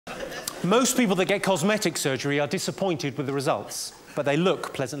Most people that get cosmetic surgery are disappointed with the results, but they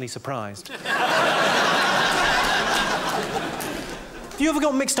look pleasantly surprised. Have you ever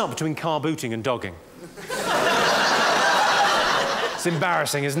got mixed up between car booting and dogging? It's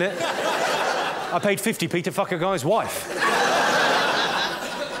embarrassing, isn't it? I paid 50p to fuck a guy's wife.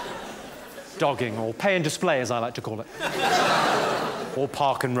 Dogging, or pay and display, as I like to call it. Or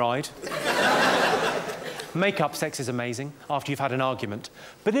park and ride. Make-up sex is amazing after you've had an argument,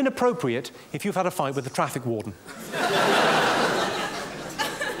 but inappropriate if you've had a fight with the traffic warden.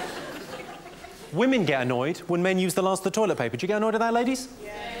 Women get annoyed when men use the last of the toilet paper. Do you get annoyed at that, ladies?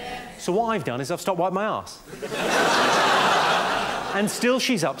 Yeah. So what I've done is I've stopped wiping my arse. And still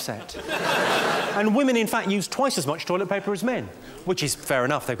she's upset. And women, in fact, use twice as much toilet paper as men, which is fair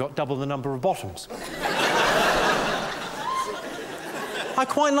enough. They've got double the number of bottoms. I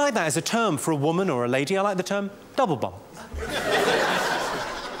quite like that as a term for a woman or a lady. I like the term double bum.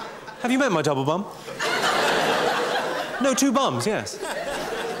 Have you met my double bum? No, two bums, yes.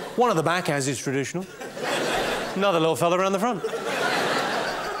 One at the back, as is traditional. Another little fella around the front.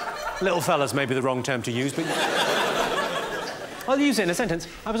 Little fella's maybe the wrong term to use, but... I'll use it in a sentence.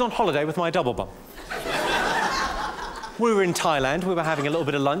 I was on holiday with my double bum. We were in Thailand. We were having a little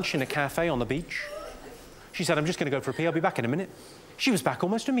bit of lunch in a cafe on the beach. She said, I'm just going to go for a pee. I'll be back in a minute. She was back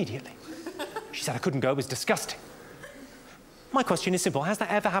almost immediately. She said I couldn't go. It was disgusting. My question is simple. Has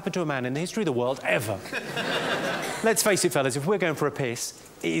that ever happened to a man in the history of the world? Ever? Let's face it, fellas, if we're going for a piss,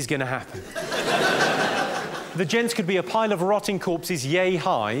 it is going to happen. The gents could be a pile of rotting corpses yay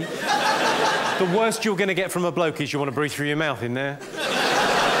high. The worst you're going to get from a bloke is you want to breathe through your mouth in there.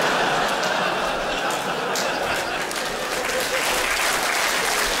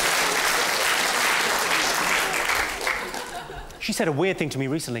 She said a weird thing to me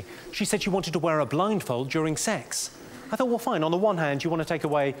recently. She said she wanted to wear a blindfold during sex. I thought, well, fine. On the one hand, you want to take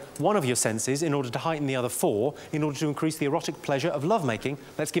away one of your senses in order to heighten the other four, in order to increase the erotic pleasure of lovemaking.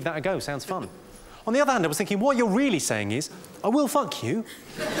 Let's give that a go. Sounds fun. On the other hand, I was thinking, what you're really saying is, I will fuck you,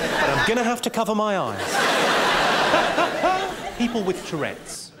 but I'm going to have to cover my eyes. People with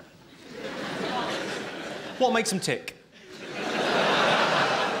Tourette's. What makes them tick?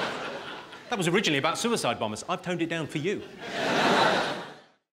 That was originally about suicide bombers. I've toned it down for you.